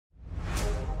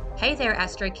Hey there,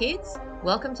 Astro Kids.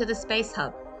 Welcome to the Space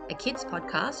Hub, a kids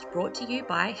podcast brought to you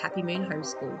by Happy Moon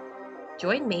Homeschool.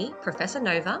 Join me, Professor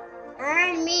Nova,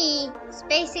 and me,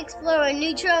 Space Explorer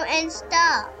Neutral and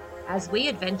Star, as we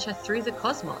adventure through the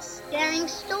cosmos, sharing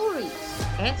stories,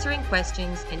 answering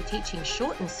questions, and teaching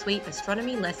short and sweet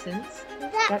astronomy lessons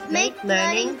that make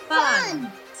learning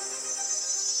fun.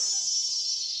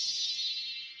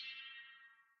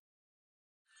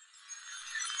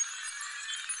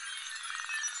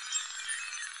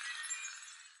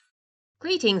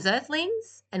 Greetings,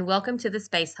 Earthlings, and welcome to the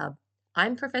Space Hub.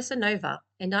 I'm Professor Nova,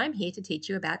 and I'm here to teach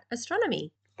you about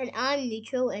astronomy. And I'm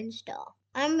Neutral and Star.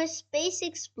 I'm a space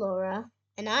explorer,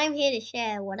 and I'm here to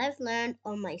share what I've learned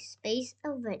on my space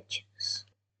adventures.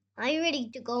 Are you ready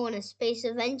to go on a space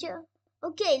adventure?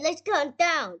 Okay, let's count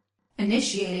down.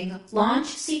 Initiating launch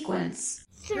sequence.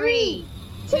 3,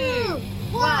 2,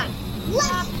 1,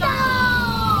 let's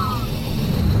go!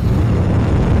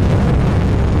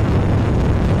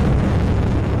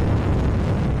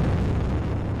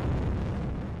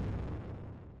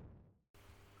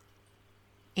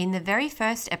 In the very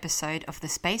first episode of the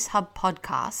Space Hub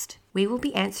podcast, we will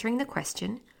be answering the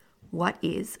question, what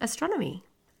is astronomy?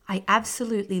 I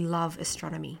absolutely love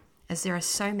astronomy, as there are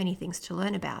so many things to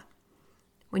learn about.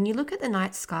 When you look at the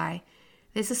night sky,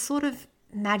 there's a sort of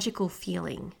magical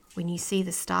feeling when you see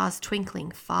the stars twinkling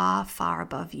far, far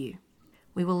above you.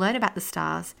 We will learn about the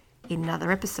stars in another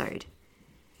episode.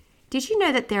 Did you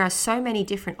know that there are so many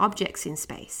different objects in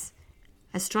space?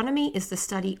 Astronomy is the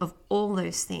study of all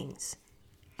those things.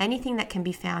 Anything that can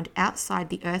be found outside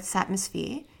the Earth's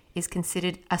atmosphere is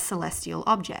considered a celestial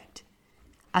object.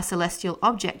 A celestial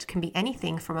object can be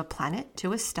anything from a planet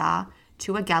to a star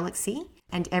to a galaxy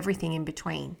and everything in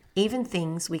between, even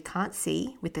things we can't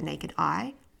see with the naked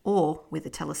eye or with a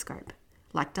telescope,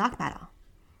 like dark matter.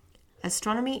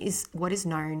 Astronomy is what is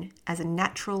known as a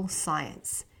natural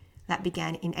science that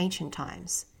began in ancient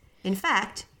times. In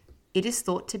fact, it is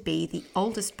thought to be the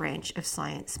oldest branch of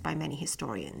science by many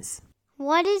historians.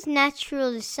 What is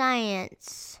natural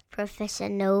science, Professor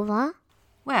Nova?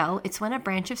 Well, it's when a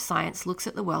branch of science looks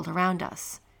at the world around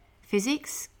us.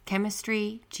 Physics,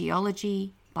 chemistry,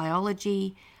 geology,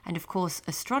 biology, and of course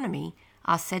astronomy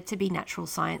are said to be natural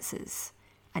sciences.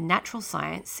 A natural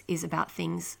science is about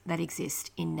things that exist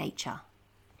in nature.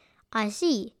 I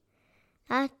see.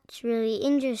 That's really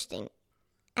interesting.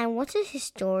 And what's a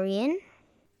historian?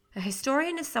 A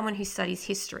historian is someone who studies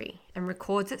history and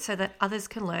records it so that others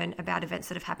can learn about events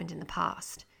that have happened in the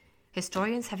past.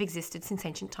 Historians have existed since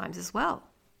ancient times as well.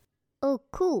 Oh,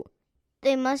 cool.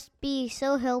 They must be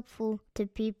so helpful to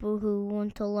people who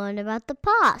want to learn about the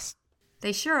past.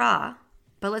 They sure are,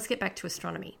 but let's get back to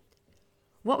astronomy.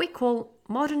 What we call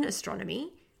modern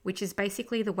astronomy, which is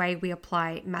basically the way we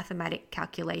apply mathematic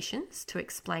calculations to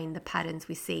explain the patterns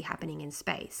we see happening in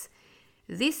space.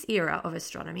 This era of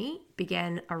astronomy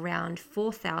began around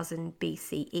 4000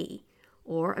 BCE,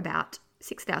 or about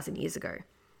 6,000 years ago.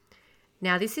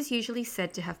 Now, this is usually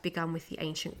said to have begun with the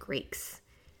ancient Greeks,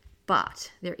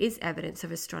 but there is evidence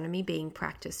of astronomy being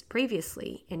practiced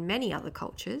previously in many other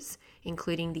cultures,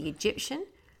 including the Egyptian,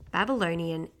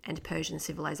 Babylonian, and Persian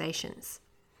civilizations.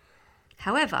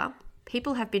 However,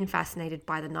 people have been fascinated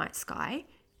by the night sky,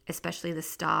 especially the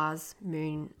stars,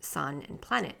 moon, sun, and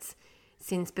planets,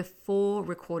 since before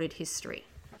recorded history.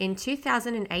 In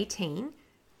 2018,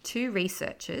 two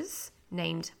researchers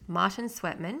named Martin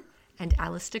Sweatman and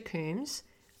Alistair Coombs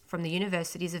from the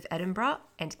Universities of Edinburgh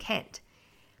and Kent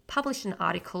published an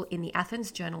article in the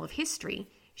Athens Journal of History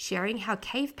sharing how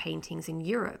cave paintings in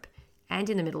Europe and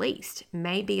in the Middle East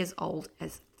may be as old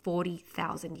as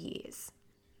 40,000 years.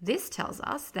 This tells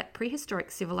us that prehistoric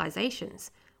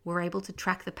civilizations were able to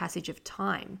track the passage of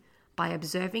time by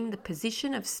observing the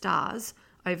position of stars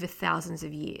over thousands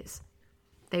of years.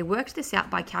 They worked this out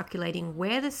by calculating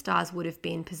where the stars would have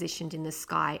been positioned in the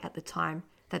sky at the time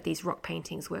that these rock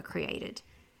paintings were created.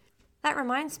 That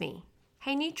reminds me,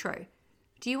 hey Neutro,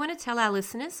 do you want to tell our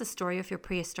listeners the story of your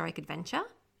prehistoric adventure?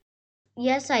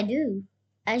 Yes, I do.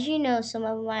 As you know, some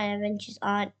of my adventures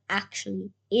aren't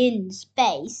actually in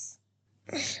space.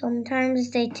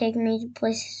 Sometimes they take me to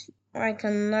places where I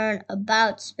can learn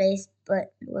about space,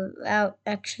 but without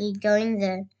actually going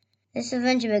there. This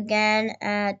adventure began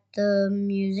at the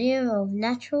Museum of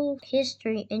Natural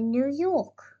History in New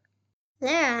York.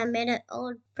 There I met an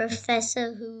old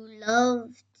professor who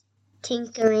loved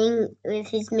tinkering with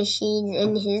his machines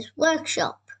in his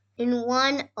workshop in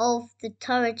one of the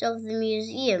turrets of the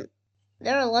museum.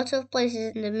 There are lots of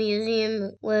places in the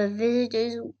museum where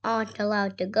visitors aren't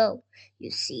allowed to go,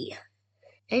 you see.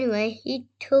 Anyway, he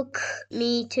took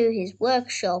me to his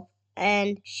workshop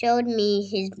and showed me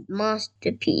his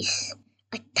masterpiece,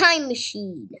 a time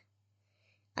machine.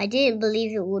 I didn't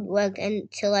believe it would work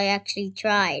until I actually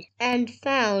tried and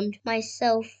found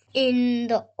myself in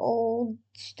the old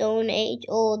Stone Age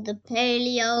or the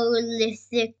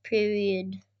Paleolithic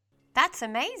period. That's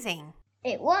amazing.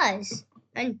 It was,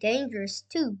 and dangerous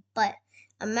too, but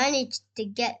I managed to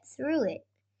get through it.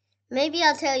 Maybe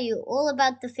I'll tell you all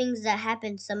about the things that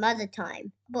happened some other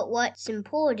time. But what's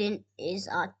important is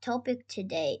our topic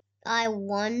today. I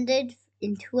wandered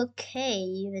into a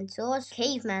cave and saw a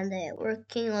caveman there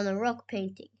working on a rock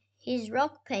painting. His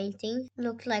rock painting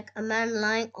looked like a man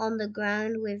lying on the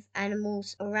ground with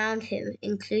animals around him,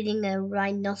 including a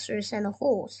rhinoceros and a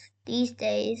horse. These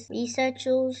days,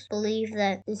 researchers believe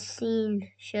that the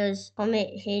scene shows a comet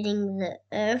hitting the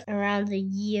Earth around the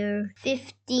year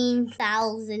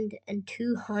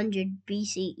 15,200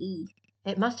 BCE.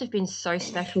 It must have been so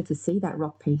special to see that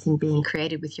rock painting being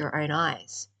created with your own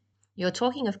eyes. You're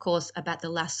talking, of course, about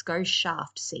the Lascaux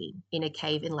shaft scene in a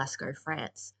cave in Lascaux,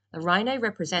 France. The rhino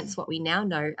represents what we now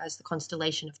know as the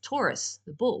constellation of Taurus,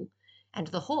 the bull, and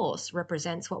the horse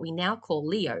represents what we now call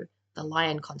Leo, the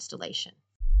lion constellation.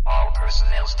 All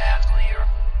personnel stand clear.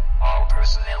 All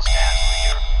personnel stand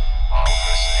clear. All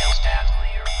personnel stand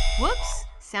clear. Whoops,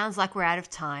 sounds like we're out of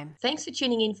time. Thanks for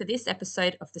tuning in for this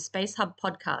episode of the Space Hub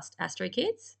podcast, Astro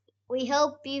Kids. We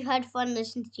hope you've had fun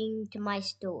listening to my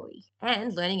story.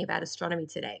 And learning about astronomy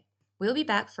today. We'll be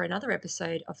back for another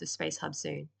episode of the Space Hub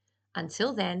soon.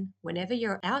 Until then, whenever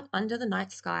you're out under the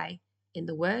night sky, in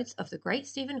the words of the great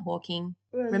Stephen Hawking,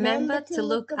 remember to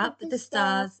look up at the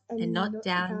stars and not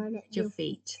down at your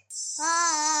feet.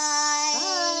 Bye.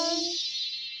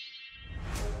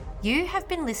 You have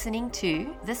been listening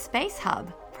to The Space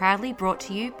Hub, proudly brought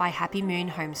to you by Happy Moon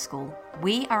Homeschool.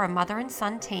 We are a mother and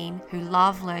son team who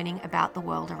love learning about the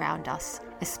world around us,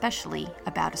 especially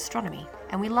about astronomy.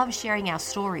 And we love sharing our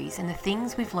stories and the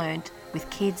things we've learned with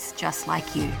kids just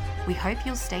like you. We hope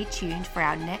you'll stay tuned for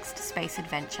our next space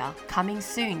adventure, coming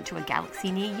soon to a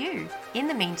galaxy near you. In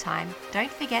the meantime,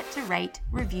 don't forget to rate,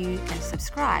 review, and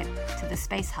subscribe to The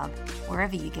Space Hub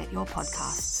wherever you get your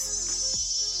podcasts.